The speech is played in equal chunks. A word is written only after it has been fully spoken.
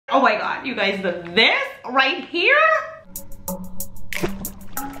Oh my God, you guys, this right here?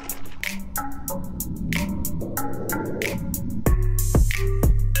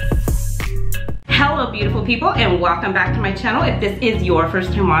 Hello beautiful people, and welcome back to my channel. If this is your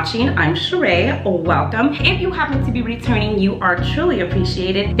first time watching, I'm Cheraye. Welcome. If you happen to be returning, you are truly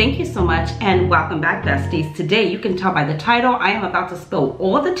appreciated. Thank you so much, and welcome back, besties. Today, you can tell by the title, I am about to spill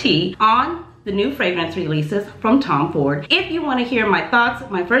all the tea on the new fragrance releases from Tom Ford. If you want to hear my thoughts,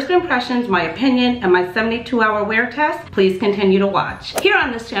 my first impressions, my opinion, and my 72-hour wear test, please continue to watch. Here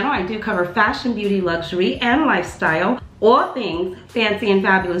on this channel, I do cover fashion, beauty, luxury, and lifestyle. All things fancy and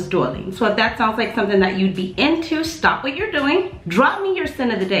fabulous darling. So if that sounds like something that you'd be into, stop what you're doing. Drop me your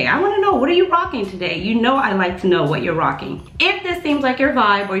scent of the day. I want to know, what are you rocking today? You know I like to know what you're rocking. If this seems like your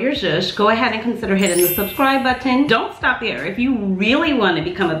vibe or your zhush, go ahead and consider hitting the subscribe button. Don't stop there. If you really want to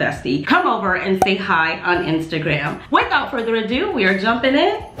become a bestie, come over and say hi on Instagram. Without further ado, we are jumping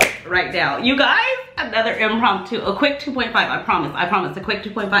in right now. You guys, another impromptu, a quick 2.5. I promise, a quick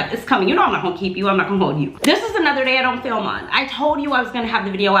 2.5 is coming. You know I'm not gonna keep you, I'm not gonna hold you. This is another day I don't film on. I told you I was gonna have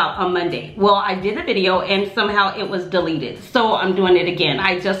the video out on Monday. Well, I did the video and somehow it was deleted. So I'm doing it again.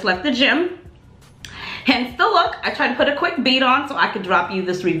 I just left the gym. Hence the look. I tried to put a quick beat on so I could drop you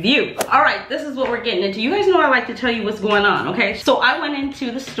this review. All right, this is what we're getting into. You guys know I like to tell you what's going on, okay? So I went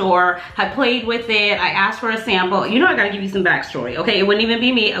into the store, I played with it, I asked for a sample. You know I gotta give you some backstory, okay? It wouldn't even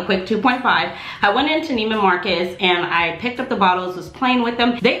be me, a quick 2.5. I went into Neiman Marcus and I picked up the bottles, was playing with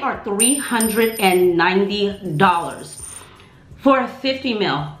them. They are $390. For a 50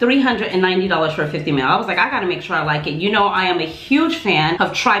 ml, $390 for a 50 ml. I was like, I gotta make sure I like it. You know, I am a huge fan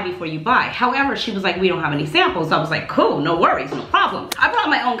of try before you buy. However, she was like, we don't have any samples. I was like, cool, no worries, no problem. I brought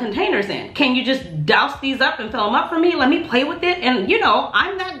my own containers in. Can you just douse these up and fill them up for me? Let me play with it. And you know,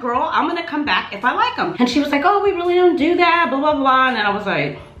 I'm that girl. I'm gonna come back if I like them. And she was like, oh, we really don't do that, blah, blah, blah. And then I was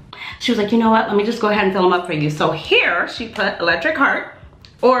like, she was like, you know what? Let me just go ahead and fill them up for you. So here she put Electric Heart.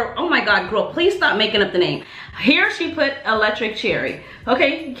 Or, oh my God, girl, please stop making up the name. Here she put Electric Cherry.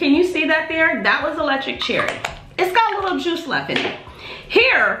 Okay, can you see that there? That was Electric Cherry. It's got a little juice left in it.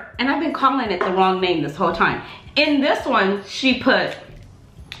 Here, and I've been calling it the wrong name this whole time. In this one, she put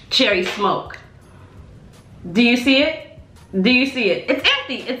Cherry Smoke. Do you see it? Do you see it? It's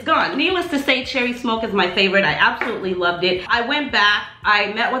empty, it's gone. Needless to say, Cherry Smoke is my favorite. I absolutely loved it. I went back,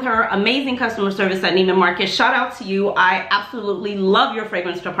 I met with her, amazing customer service at Neiman Marcus. Shout out to you. I absolutely love your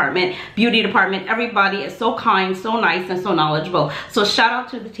fragrance department, beauty department. Everybody is so kind, so nice, and so knowledgeable. So shout out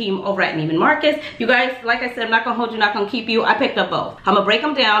to the team over at Neiman Marcus. You guys, like I said, I'm not gonna hold you, not gonna keep you. I picked up both. I'm gonna break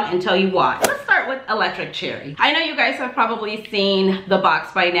them down and tell you why. Let's start with Electric Cherry. I know you guys have probably seen the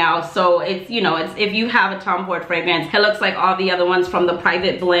box by now. So it's, you know, it's if you have a Tom Ford fragrance, it looks like all the other ones from the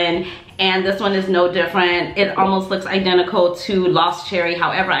private blend, and this one is no different. It almost looks identical to Lost Cherry.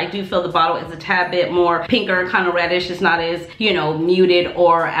 However, I do feel the bottle is a tad bit more pinker, kind of reddish. It's not as, you know, muted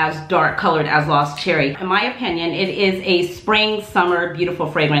or as dark colored as Lost Cherry. In my opinion, it is a spring, summer, beautiful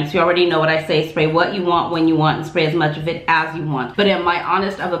fragrance. You already know what I say, spray what you want, when you want, and spray as much of it as you want. But in my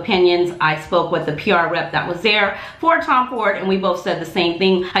honest of opinions, I spoke with the PR rep that was there for Tom Ford, and we both said the same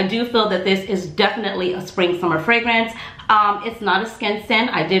thing. I do feel that this is definitely a spring, summer fragrance. It's not a skin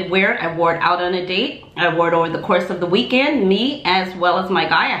scent. I did wear it. I wore it out on a date. I wore it over the course of the weekend. Me as well as my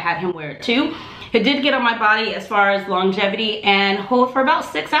guy, I had him wear it too. It did get on my body as far as longevity and hold for about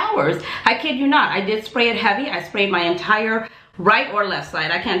 6 hours. I kid you not. I did spray it heavy. I sprayed my entire right or left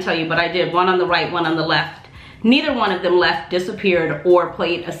side. I can't tell you, but I did one on the right, one on the left. Neither one of them left, disappeared, or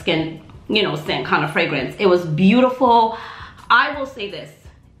played a skin, you know, scent kind of fragrance. It was beautiful. I will say this,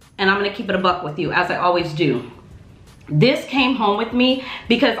 and I'm gonna keep it a buck with you, as I always do. This came home with me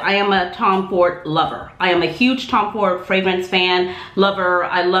because I am a Tom Ford lover. I am a huge Tom Ford fragrance fan, lover.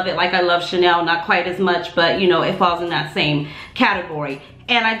 I love it like I love Chanel, not quite as much, but you know, it falls in that same category.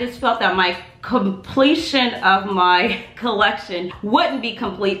 And I just felt that my completion of my collection wouldn't be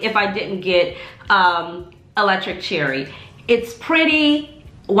complete if I didn't get Electric Cherry. It's pretty.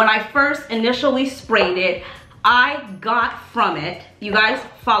 When I first initially sprayed it, I got from it, you guys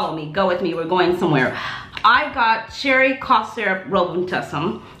follow me, go with me, we're going somewhere. I got cherry cough syrup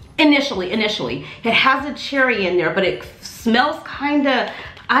robutusum. Initially, it has a cherry in there, but it smells kind of,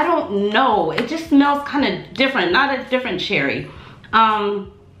 I don't know, it just smells kind of different, not a different cherry.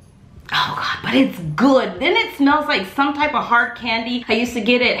 Oh God, but it's good. Then it smells like some type of hard candy I used to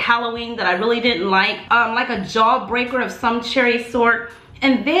get at Halloween that I really didn't like a jawbreaker of some cherry sort.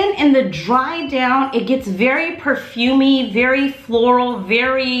 And then in the dry down, it gets very perfumey, very floral,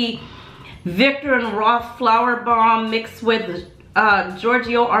 very Victor and Rolf Flower Bomb mixed with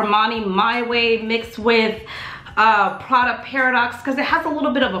Giorgio Armani My Way mixed with Product Paradox, because it has a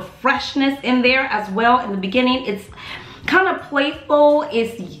little bit of a freshness in there as well in the beginning. It's kind of playful,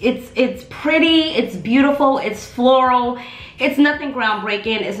 it's pretty, it's beautiful, it's floral. It's nothing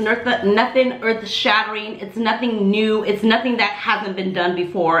groundbreaking, it's nothing earth-shattering, it's nothing new, it's nothing that hasn't been done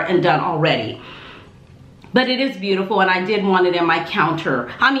before and done already. But it is beautiful, and I did want it in my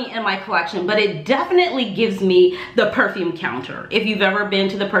in my collection, but it definitely gives me the perfume counter. If you've ever been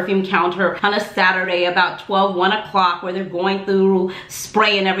to the perfume counter on a Saturday about 12, 1 o'clock, where they're going through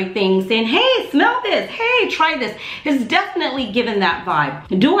spraying everything, saying, hey, smell this, hey, try this. It's definitely given that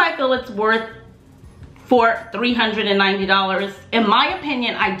vibe. Do I feel it's worth for $390? In my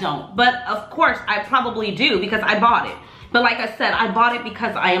opinion, I don't. But of course, I probably do because I bought it. But like I said, I bought it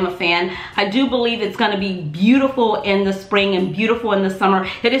because I am a fan. I do believe it's gonna be beautiful in the spring and beautiful in the summer.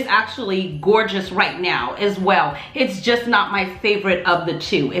 It is actually gorgeous right now as well. It's just not my favorite of the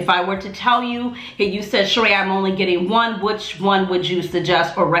two. If I were to tell you, if you said, Cheraye, I'm only getting one, which one would you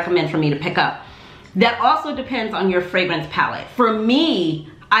suggest or recommend for me to pick up? That also depends on your fragrance palette. For me,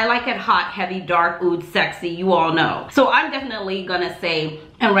 I like it hot, heavy, dark, oud, sexy, you all know. So I'm definitely gonna say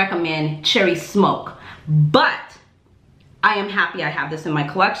and recommend Cherry Smoke. But I am happy I have this in my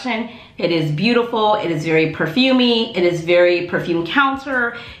collection. It is beautiful, it is very perfumey, it is very perfume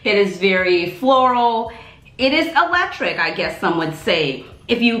counter, it is very floral, it is electric, I guess some would say.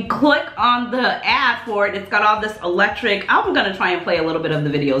 If you click on the ad for it, it's got all this electric. I'm gonna try and play a little bit of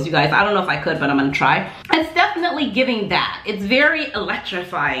the videos, you guys. I don't know if I could, but I'm gonna try. It's definitely giving that. It's very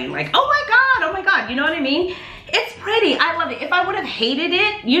electrifying, like, oh my God, you know what I mean? It's pretty, I love it. If I would have hated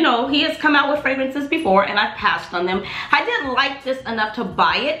it, you know, he has come out with fragrances before and I've passed on them. I didn't like this enough to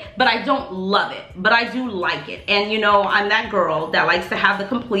buy it, but I don't love it, but I do like it. And you know, I'm that girl that likes to have the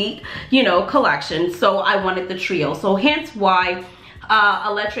complete, you know, collection. So I wanted the trio. So hence why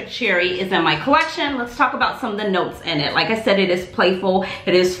Electric Cherry is in my collection. Let's talk about some of the notes in it. Like I said, it is playful,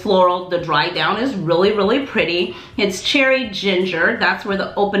 it is floral, the dry down is really, really pretty. It's cherry ginger, that's where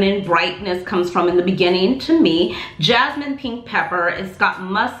the opening brightness comes from in the beginning to me. Jasmine pink pepper, it's got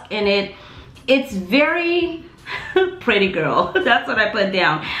musk in it. It's very pretty, girl. That's what I put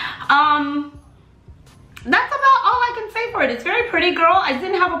down. That's about all I can say for it. It's very pretty, girl. I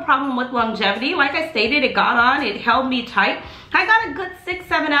didn't have a problem with longevity. Like I stated, it got on, it held me tight. I got a good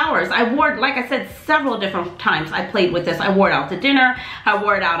 6-7 hours. I wore it, like I said, several different times I played with this. I wore it out to dinner. I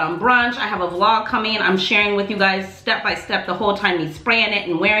wore it out on brunch. I have a vlog coming. I'm sharing with you guys step by step the whole time me spraying it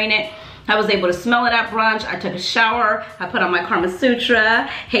and wearing it. I was able to smell it at brunch. I took a shower. I put on my Karma Sutra,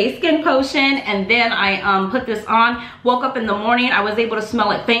 Hey Skin Potion, and then I put this on. Woke up in the morning. I was able to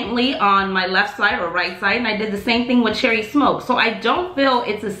smell it faintly on my left side or right side, and I did the same thing with Cherry Smoke. So I don't feel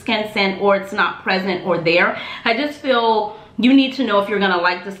it's a skin scent or it's not present or there. I just feel you need to know if you're gonna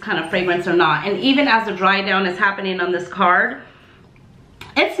like this kind of fragrance or not. And even as the dry down is happening on this card,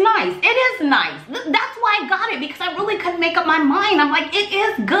 it's nice. It is nice. That's why I got it, because I really couldn't make up my mind. I'm like, it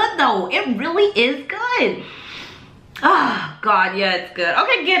is good though. It really is good. Oh God, yeah, it's good.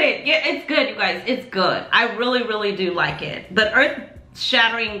 Okay, get it. Yeah, it's good, you guys. It's good. I really, really do like it. But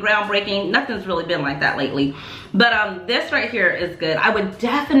earth-shattering, groundbreaking, nothing's really been like that lately. But this right here is good. I would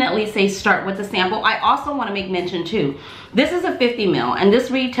definitely say start with the sample. I also want to make mention too, this is a 50 ml and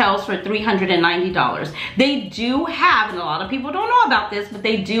this retails for $390. They do have, and a lot of people don't know about this, but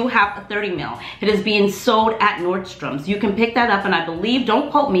they do have a 30 ml. It is being sold at Nordstrom's. You can pick that up, and I believe, don't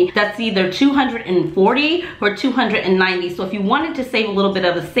quote me, that's either 240 or 290. So if you wanted to save a little bit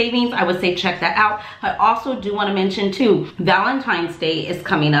of a savings, I would say check that out. I also do want to mention too, Valentine's Day is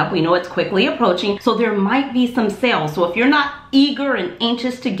coming up. We know it's quickly approaching, so there might be some sales. So if you're not eager and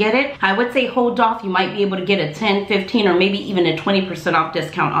anxious to get it, I would say hold off. You might be able to get a 10, 15, or maybe even a 20% off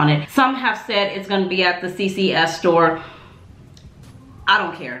discount on it. Some have said it's going to be at the CCS store. I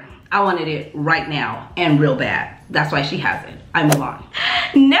don't care. I wanted it right now and real bad. That's why she has it. I move on.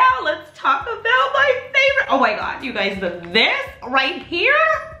 Now let's talk about my favorite. Oh my God, you guys, this right here.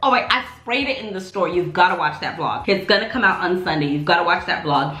 Oh my, I sprayed it in the store. You've got to watch that vlog. It's going to come out on Sunday. You've got to watch that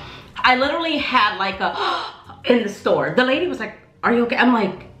vlog. I literally had like a in the store. The lady was like, are you okay? I'm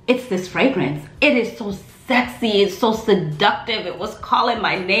like, it's this fragrance. It is so sexy. It's so seductive. It was calling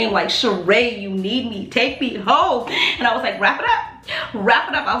my name like, Cheraye, you need me. Take me home. And I was like, wrap it up. wrap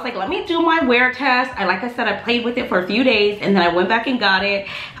it up. I was like, let me do my wear test. Like I said, I played with it for a few days and then I went back and got it.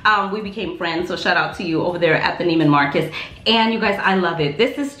 We became friends, so shout out to you over there at the Neiman Marcus. And you guys, I love it.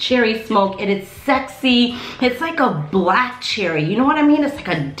 This is cherry smoke and it's sexy. It's like a black cherry. You know what I mean? It's like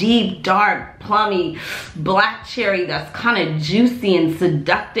a deep, dark, plummy black cherry that's kind of juicy and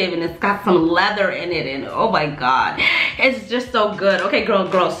seductive, and it's got some leather in it, and oh my God, it's just so good. Okay,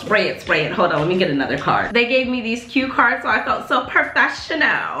 girl, spray it. Hold on, let me get another card. They gave me these cue cards, so I felt so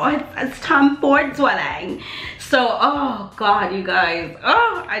professional. It's Tom Ford dwelling. So, oh God, you guys,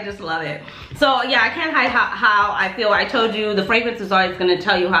 oh, I just love it. So yeah, I can't hide how I feel. I told you the fragrance is always gonna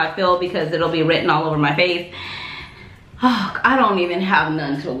tell you how I feel because it'll be written all over my face. Oh, I don't even have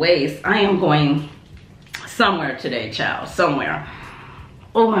none to waste. I am going somewhere today, child, somewhere.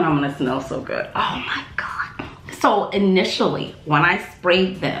 Oh, and I'm gonna smell so good. Oh my God. So initially, when I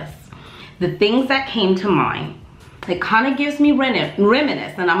sprayed this, the things that came to mind, it kind of gives me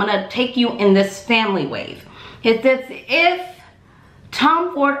reminisce, and I'm gonna take you in this family wave. It's as if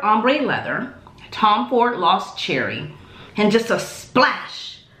Tom Ford ombre leather, Tom Ford lost cherry, and just a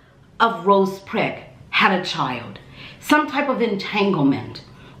splash of rose prick had a child. Some type of entanglement,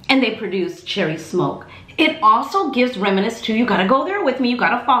 and they produce cherry smoke. It also gives reminiscence to, you gotta go there with me, you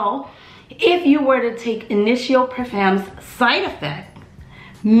gotta follow. If you were to take Initio Parfum's Side Effect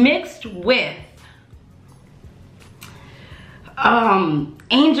mixed with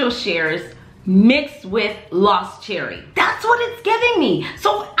Angel Shares mixed with Lost Cherry. That's what it's giving me.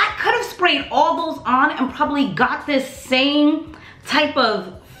 So I could have sprayed all those on and probably got this same type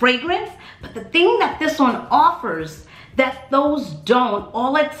of fragrance, but the thing that this one offers that those don't,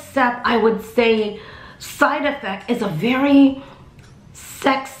 all except I would say Side Effect, is a very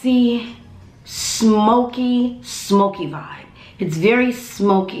sexy, smoky vibe. It's very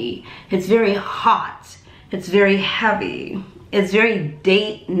smoky, it's very hot, it's very heavy, it's very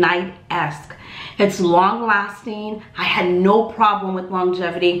date night-esque. It's long lasting. I had no problem with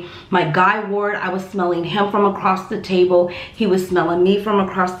longevity. My guy wore it. I was smelling him from across the table. He was smelling me from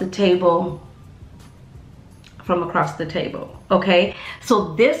across the table. Okay,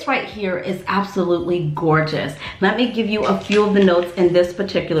 so this right here is absolutely gorgeous. Let me give you a few of the notes in this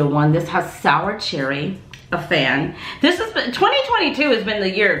particular one. This has sour cherry, a fan. This has been 2022 has been the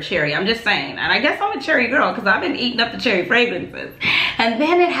year of cherry, I'm just saying, and I guess I'm a cherry girl because I've been eating up the cherry fragrances. And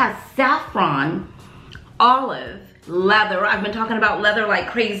then it has saffron, olive, leather. I've been talking about leather like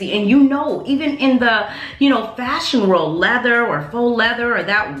crazy, and you know, even in the, you know, fashion world, leather or faux leather or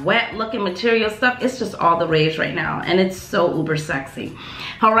that wet looking material stuff, it's just all the rage right now, and it's so uber sexy.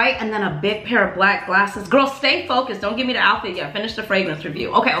 All right, and then a big pair of black glasses. Girl, stay focused, don't give me the outfit yet. Finish the fragrance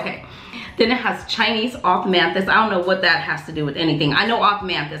review. Okay. Then it has Chinese Osmanthus. I don't know what that has to do with anything. I know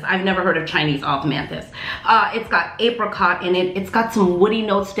Osmanthus. I've never heard of Chinese Osmanthus. It's got apricot in it. It's got some woody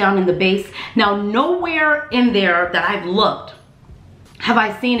notes down in the base. Now, nowhere in there that I've looked have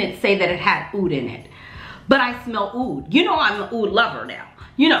I seen it say that it had oud in it. But I smell oud. You know I'm an oud lover now.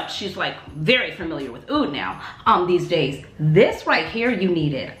 You know, she's like very familiar with oud now these days. This right here, you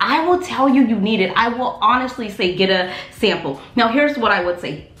need it. I will tell you, you need it. I will honestly say get a sample. Now, here's what I would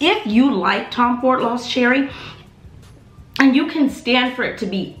say. If you like Tom Ford Lost Cherry and you can stand for it to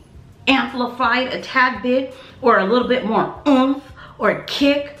be amplified a tad bit or a little bit more oomph or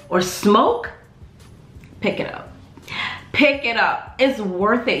kick or smoke, pick it up. Pick it up. It's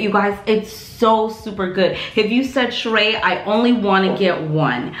worth it, you guys. It's so super good. If you said, Cheraye, I only want to get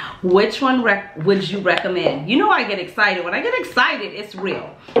one, which one would you recommend? You know I get excited. When I get excited, it's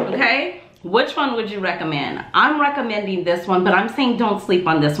real, okay? Which one would you recommend? I'm recommending this one, but I'm saying don't sleep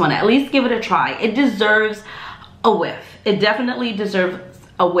on this one. At least give it a try. It deserves a whiff. It definitely deserves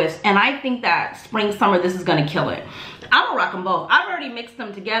a whiff. And I think that spring, summer, this is going to kill it. I'm gonna rock them both. I've already mixed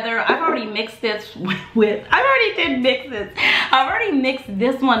them together. I've already mixed this with I've already mixed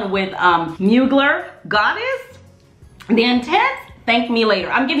this one with Mugler Goddess. The Intense, thank me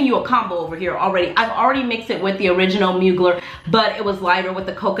later. I'm giving you a combo over here already. I've already mixed it with the original Mugler, but it was lighter with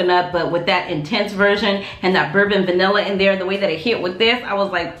the coconut, but with that Intense version and that bourbon vanilla in there, the way that it hit with this, I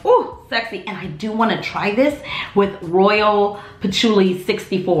was like, ooh, sexy. And I do want to try this with Royal Patchouli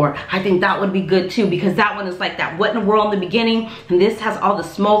 64. I think that would be good too, because that one is like that what in the world in the beginning, and this has all the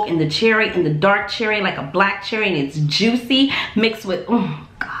smoke and the cherry and the dark cherry, like a black cherry, and it's juicy mixed with, oh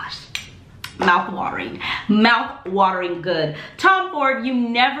gosh, mouth-watering good. Tom Ford, you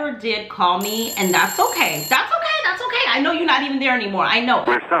never did call me, and that's okay. That's okay. I know you're not even there anymore. I know.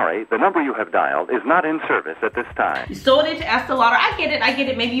 We're sorry. The number you have dialed is not in service at this time. You sold it to Estee Lauder. I get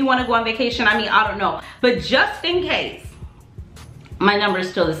it. Maybe you want to go on vacation. I mean, I don't know. But just in case, my number is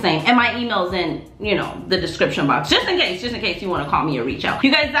still the same, and my email's in, you know, the description box, just in case you want to call me or reach out.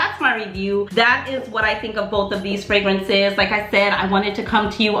 You guys, that's my review. That is what I think of both of these fragrances. Like I said, I wanted to come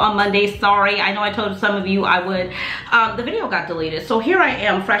to you on Monday. Sorry, I know I told some of you I would. The video got deleted, so here I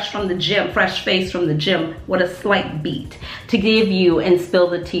am, fresh from the gym, fresh face from the gym, with a slight beat to give you and spill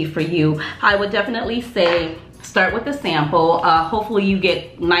the tea for you. I would definitely say start with the sample. Hopefully you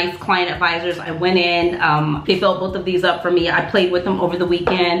get nice client advisors. I went in, they filled both of these up for me. I played with them over the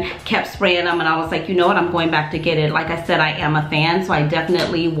weekend, kept spraying them, and I was like, you know what, I'm going back to get it. Like I said, I am a fan, so I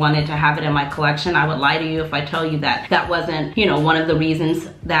definitely wanted to have it in my collection. I would lie to you if I tell you that that wasn't, you know, one of the reasons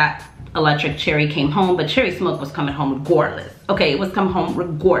that Electric Cherry came home, but Cherry Smoke was coming home regardless. Okay, it was coming home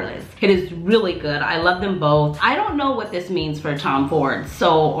regardless. It is really good. I love them both. I don't know what this means for Tom Ford,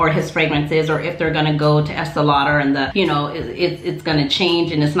 so, or his fragrances, or if they're gonna go to Estee Lauder and the, you know, it's gonna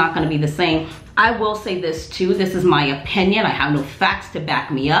change and it's not gonna be the same. I will say this too, this is my opinion. I have no facts to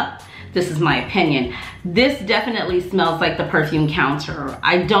back me up. This is my opinion. This definitely smells like the perfume counter.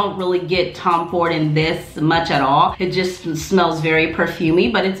 I don't really get Tom Ford in this much at all. It just smells very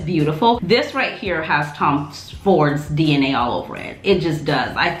perfumey, but it's beautiful. This right here has Tom Ford's DNA all over it. It just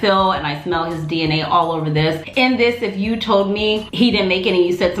does. I feel and I smell his DNA all over this. In this, if you told me he didn't make it and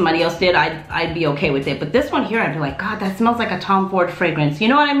you said somebody else did, I'd be okay with it. But this one here, I'd be like, God, that smells like a Tom Ford fragrance. You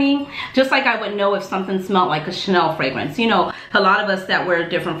know what I mean? Just like I would know if something smelled like a Chanel fragrance. You know, a lot of us that wear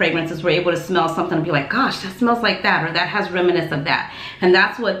different fragrances, we're able to smell something and be like, gosh, that smells like that, or that has reminiscence of that. And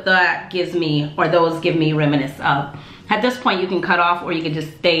that's what that gives me, or those give me reminiscence of. At this point, you can cut off, or you can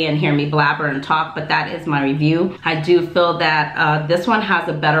just stay and hear me blabber and talk, but that is my review. I do feel that this one has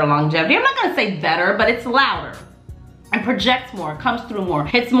a better longevity. I'm not gonna say better, but it's louder. It projects more, comes through more.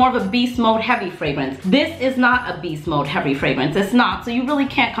 It's more of a beast mode heavy fragrance. This is not a beast mode heavy fragrance. It's not. So you really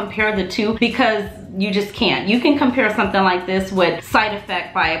can't compare the two, because you just can't. You can compare something like this with Side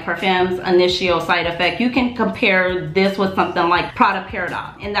Effect by Perfume's Initio Side Effect. You can compare this with something like Prada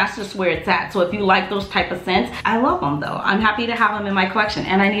Paradox, and that's just where it's at. So if you like those type of scents, I love them though. I'm happy to have them in my collection,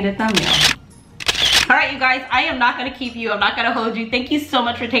 and I need a thumbnail. All right, you guys, I am not gonna keep you. I'm not gonna hold you. Thank you so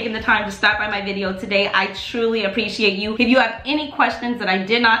much for taking the time to stop by my video today. I truly appreciate you. If you have any questions that I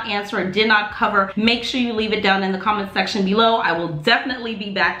did not answer or did not cover, make sure you leave it down in the comment section below. I will definitely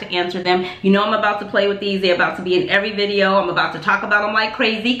be back to answer them. You know I'm about to play with these. They're about to be in every video. I'm about to talk about them like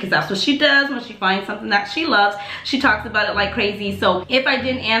crazy, because that's what she does when she finds something that she loves. She talks about it like crazy. So if I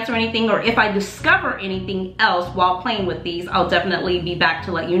didn't answer anything, or if I discover anything else while playing with these, I'll definitely be back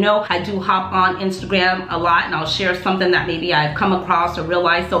to let you know. I do hop on Instagram a lot, and I'll share something that maybe I've come across or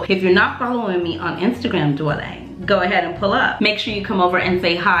realized. So if you're not following me on Instagram, darling, go ahead and pull up. Make sure you come over and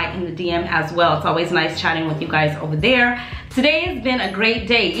say hi in the DM as well. It's always nice chatting with you guys over there. Today has been a great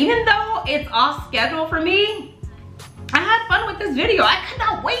day. Even though it's off schedule for me, I had fun with this video. I could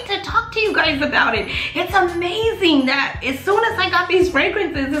not wait to talk to you guys about it. It's amazing that as soon as I got these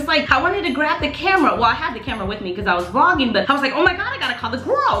fragrances, it's like I wanted to grab the camera. Well, I had the camera with me because I was vlogging, but I was like, oh my God, I gotta call the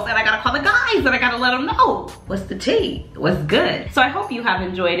girls, and I gotta call the guys, and I gotta let them know what's the tea, what's good. So I hope you have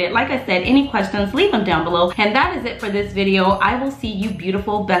enjoyed it. Like I said, any questions, leave them down below. And that is it for this video. I will see you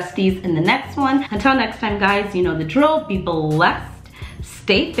beautiful besties in the next one. Until next time, guys, you know the drill. Be blessed,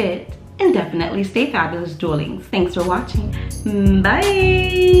 stay fit, and definitely stay fabulous, darlings. Thanks for watching.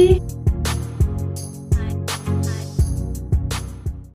 Bye.